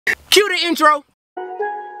Cue the intro.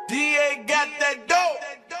 DA got that dope.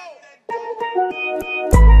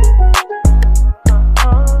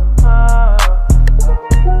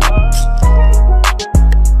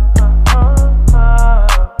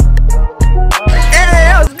 Hey,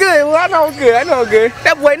 that was good. Well, I know I'm good. I know I'm good.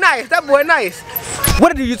 That boy nice. That boy nice.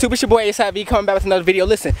 What it do, YouTube? It's your boy ASIV coming back with another video.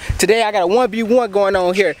 Listen, today I got a 1v1 going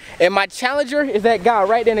on here, and my challenger is that guy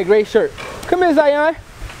right there in the gray shirt. Come here, Zion.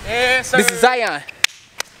 Yes, sir. This is Zion,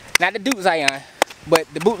 not the Duke Zion, but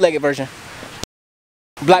the bootlegged version.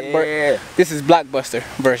 Yeah. This is Blockbuster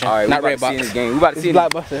version, All right, not we about to see Redbox. this game. We about to see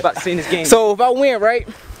Blockbuster. about to see this game. So if I win, right,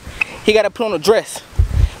 he gotta put on a dress.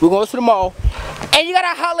 We're going to the mall, and you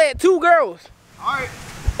gotta holler at 2 girls. all right,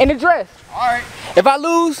 In the dress. all right. If I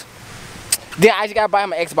lose, then I just gotta buy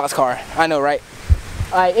him an Xbox card. I know, right?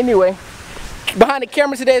 Alright, anyway. Behind the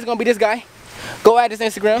camera today is gonna be this guy. Go at his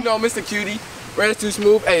Instagram. You know, Mr. Cutie, Red's too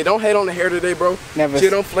smooth. Hey, don't hate on the hair today, bro. Never.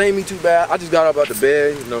 Shit, don't flame me too bad. I just got up out the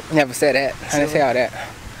bed, you know. Never said that. I didn't say all that.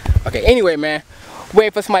 Okay, anyway, man.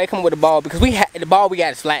 Wait for somebody to come with the ball because the ball we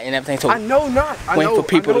got is flat and everything. So I know not. I waiting know, for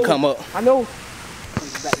people to come up. I know.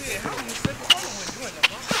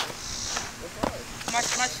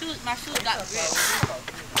 My shoes got red.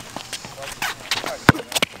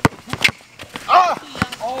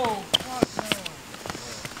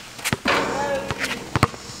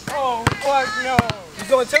 Oh, fuck no. You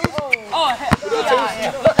going 2? Oh, heck.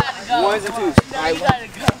 Yeah. You gotta go. Ones and twos. Nah, you gotta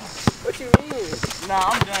go. What you mean?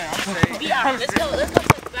 Nah, I'm done. I'm safe. Yeah, let's go play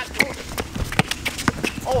back.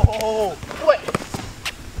 Oh, what?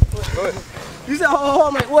 You said, oh,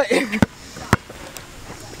 I'm like, what?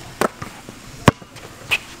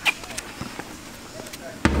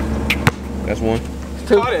 That's one.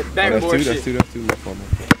 2. Oh, that's two. That's two. That's two.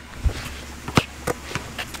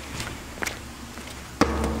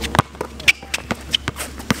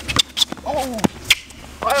 Oh,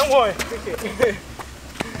 I won.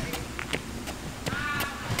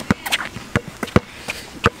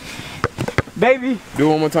 Baby. Do it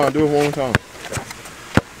one more time. Do it one more time.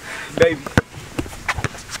 Baby.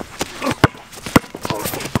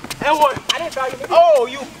 And what? I didn't foul you. Oh,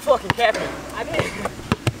 you fucking capping. I did.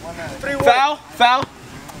 3-1. Foul.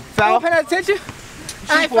 You paying attention?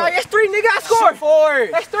 I ain't foul. That's 3, nigga. I scored. Shoot for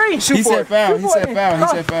it. That's 3. Shoot He for said it. foul. He Shoot said for it. foul. He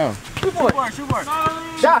Come said foul. Shoot for it. Shoot for it.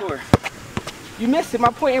 Shot. You missed it. My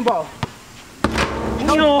point and ball.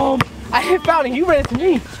 No. I hit foul and you ran to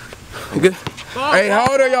me. Good. Hey, how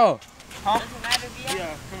old are y'all? Huh?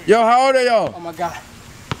 Yo, how old are y'all? Oh my God.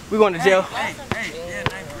 We going to jail. Hey, yeah,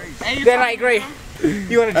 9th grade. Hey, They're 9th grade.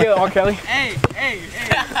 You going to jail, R. Kelly? Hey.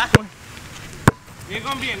 You're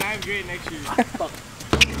gonna be in 9th grade next year.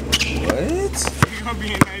 What? You're gonna be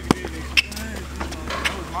in 9th grade next year.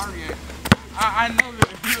 That was my reaction. I know that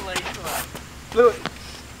you're like, Look.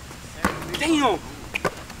 Damn.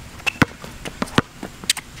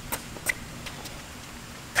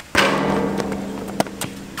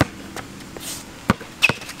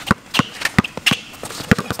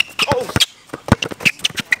 Oh.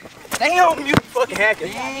 Damn, you fucking hacking.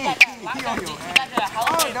 You got the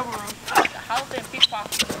house and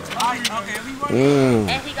pickpocket.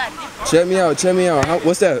 And he got different. Check me out. Check me out.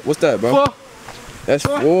 What's that? What's that, bro? 4. That's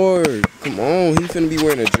 4. Come on. He finna be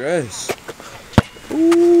wearing a dress.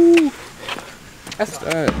 Ooh. That's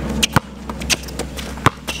That.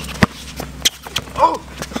 Oh.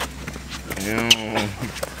 Damn.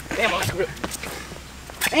 Damn, I'm screwed.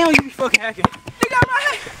 Damn, you be fucking hacking. They got my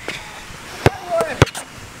hack.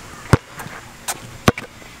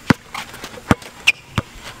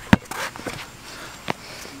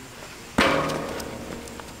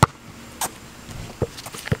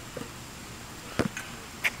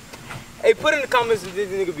 Hey, put in the comments if this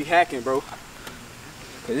nigga be hacking, bro.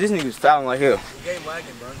 Cause this nigga's fouling like hell.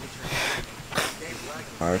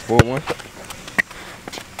 All right, 4-1.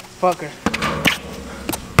 Fucker.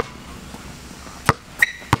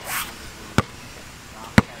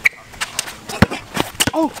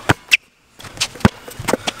 Oh.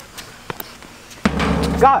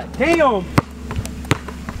 God damn.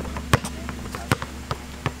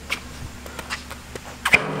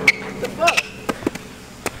 What the fuck?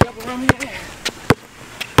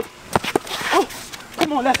 Oh,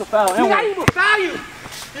 come on, that's a foul. Nigga, I didn't even foul you.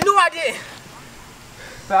 You knew I did.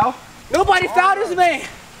 Foul? Nobody fouled this man.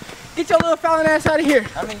 Get your little fouling ass out of here.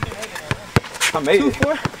 I mean, you made it. I made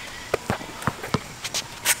 2-4.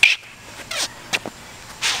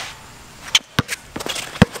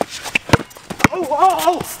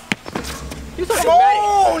 Oh! You so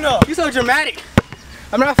dramatic. You so dramatic.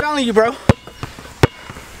 I'm not fouling you, bro.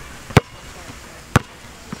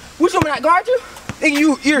 Which one? Not guard you?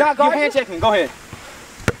 Nigga, you Not guard hand you? checking. Go ahead.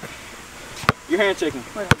 You're hand checking.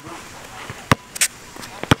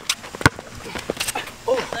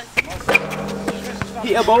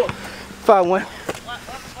 He elbow. 5-1.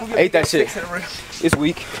 Ate that shit. It's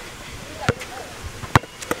weak.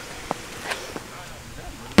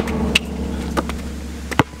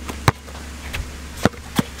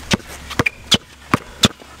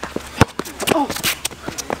 Oh.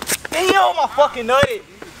 Damn, I fucking nutted.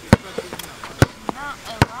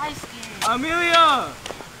 Amelia!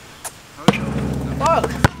 Fuck!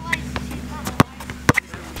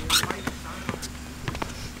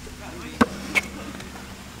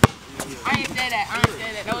 I ain't said that. I ain't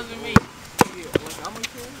said that. That wasn't me.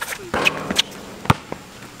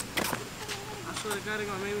 I swear to God, they're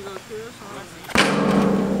gonna make me go kill something.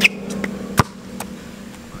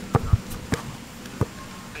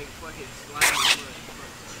 Hey, fuck it, slide.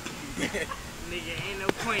 Nigga, ain't no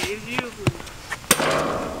point. It's you.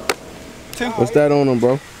 What's that on him,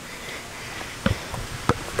 bro?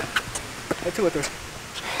 That's 2 or 3.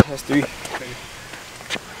 That's 3.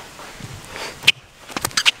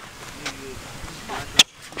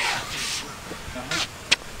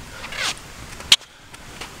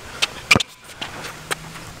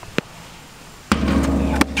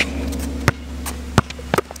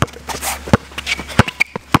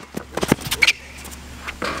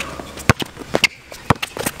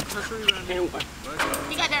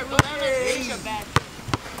 He got that real finish your back.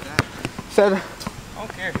 7. I don't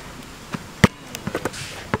care.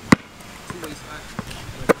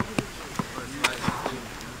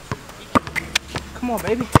 Come on,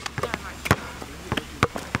 baby.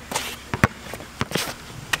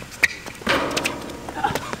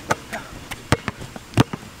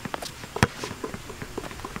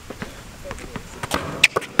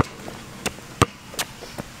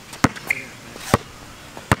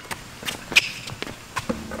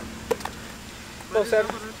 Go,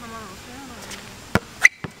 7.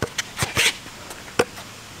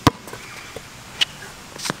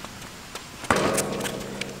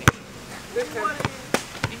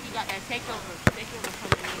 If you got that takeover from the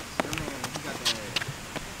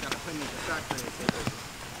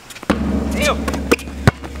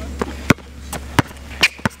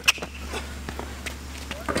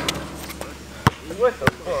What the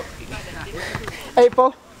fuck?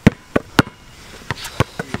 8-4.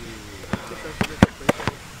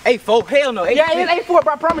 8-4? Hell no. 8-6. Yeah, it's 8-4,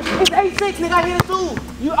 bro. I promise you. It's 8-6, nigga. I hit it too.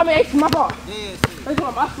 I mean, 8 my ball. Yeah, That's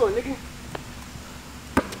what my score, nigga.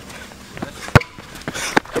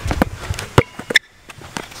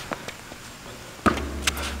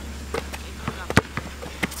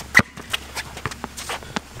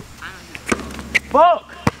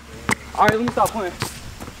 Fuck! Alright, let me stop playing.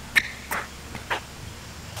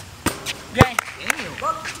 Gang.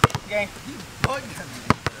 Gang.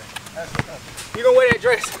 You gonna wear that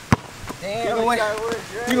dress. Damn. You gonna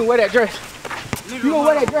wear that dress. You gonna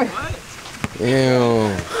wear that dress.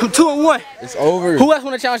 Damn. I'm 2-1. It's over. Who else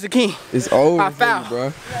wanna challenge the king? It's over, I foul.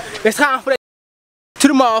 bro. It's time for that to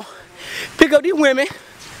the mall. Pick up these women.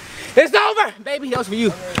 It's over, baby. That was for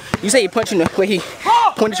you. You say he punched you in the way he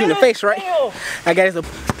pointed you in the face, right? I got his.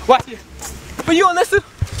 Watch this. For you, Alyssa.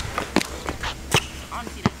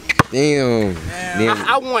 Damn.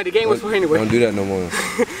 I won. The game was for her anyway. Don't do that no more.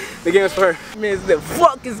 The game was for her. Man, the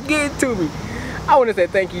fuck is getting to me. I want to say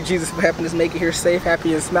thank you, Jesus, for helping us make it here safe,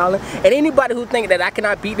 happy, and smiling. And anybody who think that I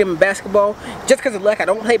cannot beat them in basketball, just because of luck, I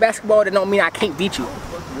don't play basketball, that don't mean I can't beat you.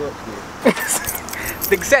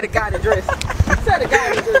 Said the guy in the dress. Said the guy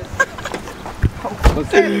in the dress.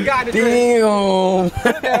 Said the guy in the dress. Damn.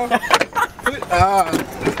 Sit down.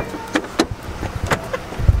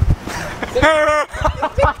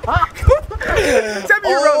 Tell me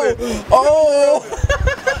you're rolling. Oh.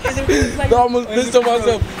 I almost pissed on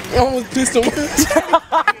myself. I almost pissed on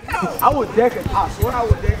myself. I was decking. I swear I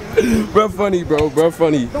was decking. Bro, funny, bro. Bro,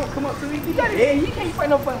 funny. Don't come up to me. You gotta, yeah, you can't fight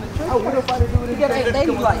no fun in the church. I wouldn't fight to do it again. They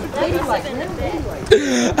be like.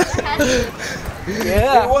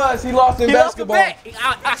 Yeah. It was. He lost in He lost the basketball. bet.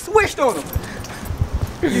 I switched on him.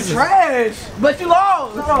 You trash. But you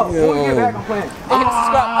lost. We'll get back on playing. Hit the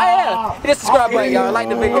subscribe. Oh, yeah. Hit the subscribe button, y'all. Like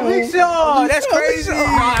the video. Alicia, That's crazy.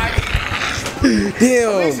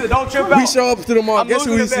 Damn. Alicia, don't trip out. We show up to the mall. Guess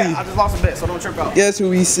who we see? I just lost a bet, so don't trip out. Guess who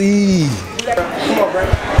we see? Come on, bro.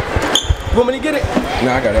 You want me to get it?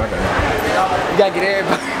 Nah, I got it. You gotta get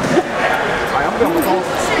everybody. Alright, I'm going with phone.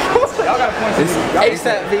 Y'all gotta point some.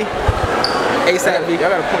 ASAP V. ASAP V. Y'all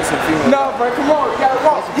gotta point some female. No, bro, come on. You gotta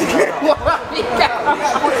walk.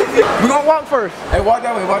 We gonna walk first. Hey, walk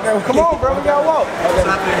that way. Walk that way. Come on, bro. We gotta walk. What's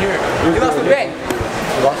happening here? You lost a bet.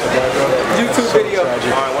 YouTube video.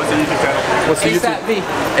 Alright, what's the YouTube channel? What's the YouTube? ASAP V.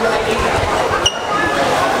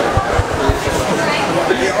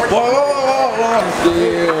 Ain't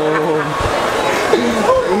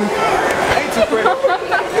too pretty.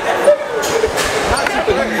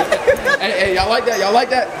 Hey, y'all like that? Y'all like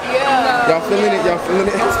that? Yeah. Y'all feeling it? Y'all feeling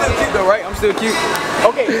it? I'm still cute though, right? I'm still cute.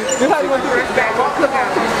 Okay, this is how you want to do it. Back, walk, look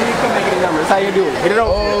out. You come back in the numbers. How you do it? Hit it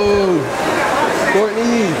over. Oh,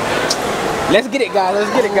 Courtney. Let's get it, guys.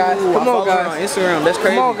 Let's get it, guys. Come on, guys. On Instagram, that's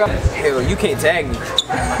crazy. Come on, guys. Hell, you can't tag me.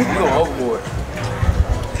 You going overboard.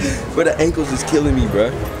 But the ankles is killing me,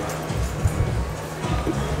 bro.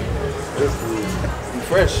 You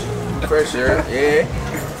fresh. Fresh, sir. Yeah.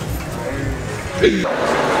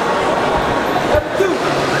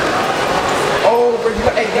 Oh, bro, you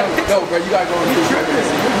got, hey, no, bro, you gotta go on the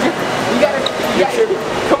You gotta,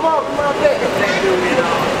 come on, play.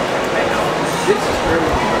 This is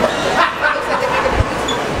crazy.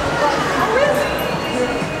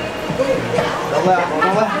 Don't laugh.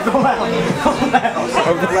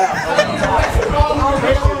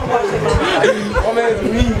 Oh man, it's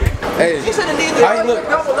me. Hey, how he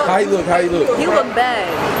look? You look bad.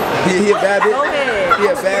 He a bad bitch? Go ahead. He a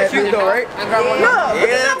bad bitch though, right?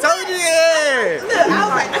 Yeah, I told you, yeah. Look,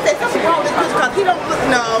 I said something wrong with this bitch because he don't look,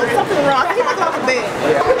 no, something wrong. He must off the bed.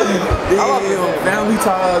 Damn, family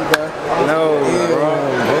ties, bro. No,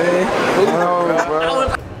 bro.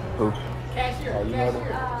 Who?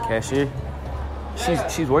 Cashier.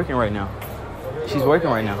 She's working right now. She's working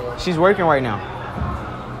right now.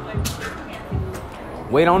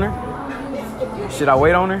 Wait on her? Should I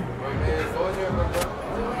wait on her?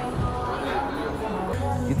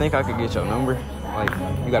 You think I could get your number? Like,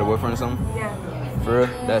 you got a boyfriend or something? Yeah. For real?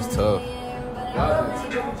 That's tough.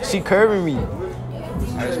 She curving me.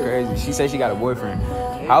 That's crazy. She said she got a boyfriend.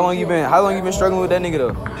 How long you been struggling with that nigga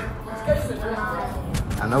though?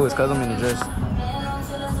 I know it's cause I'm in the dress.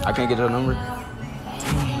 I can't get your number.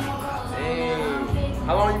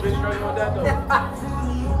 How long you been struggling with that though?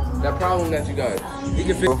 That problem that you got. You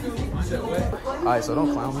can fix. Alright, so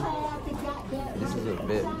don't clown me. This is a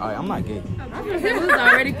bit. Alright, I'm not gay. He was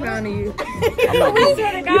already clowning you. I'm not gay.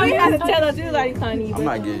 You ain't have to tell us he was already clowning you. I'm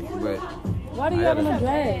not gay, but Why do you have no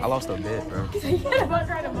dress? I lost a bet, bro.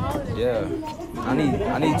 Yeah.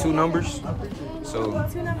 I need 2 numbers. So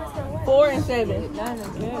 4 and 7. That is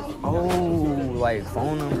good. oh, like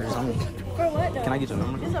phone numbers. For what though? Can I get your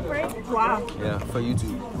number? It's a prank. Wow. Yeah, for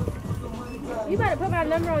YouTube. You better put my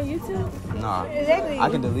number on YouTube. Nah. Exactly. I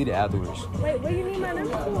can delete it afterwards. Wait, what do you need my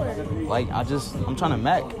number for? Like I'm trying to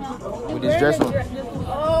Mac with this dress on.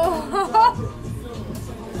 Oh.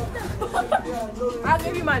 I'll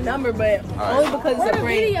give you my number, but right. only because Where it's the a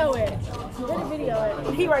prank. video at? Where the video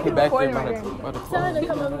at? He right here Back there recording by right the, here. by the Tell phone. her to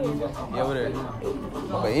come over here. Yeah, over there.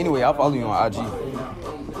 But anyway, I'll follow you on IG. I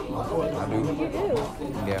do. You do.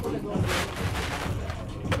 Yeah.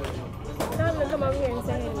 Tell her to come over here and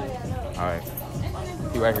say hey to me. Alright.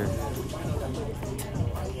 He right here.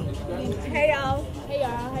 Hey y'all. Hey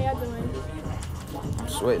y'all. How y'all doing? I'm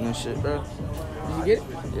sweating and shit, bro. Did you get it?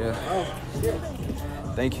 Yeah. Oh, shit.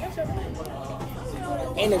 Thank you.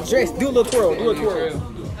 And the dress. Do a little twirl. Do a twirl.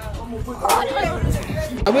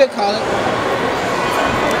 I will call it.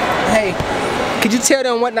 Hey, could you tell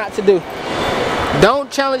them what not to do?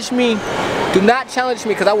 Don't challenge me. Do not challenge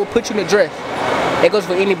me because I will put you in a dress. It goes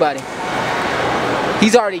for anybody.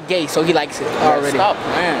 He's already gay, so he likes it already. Stop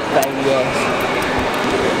playing. Thank you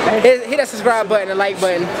guys. Hit that subscribe button, the like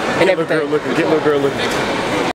button, and everything. Get little girl looking.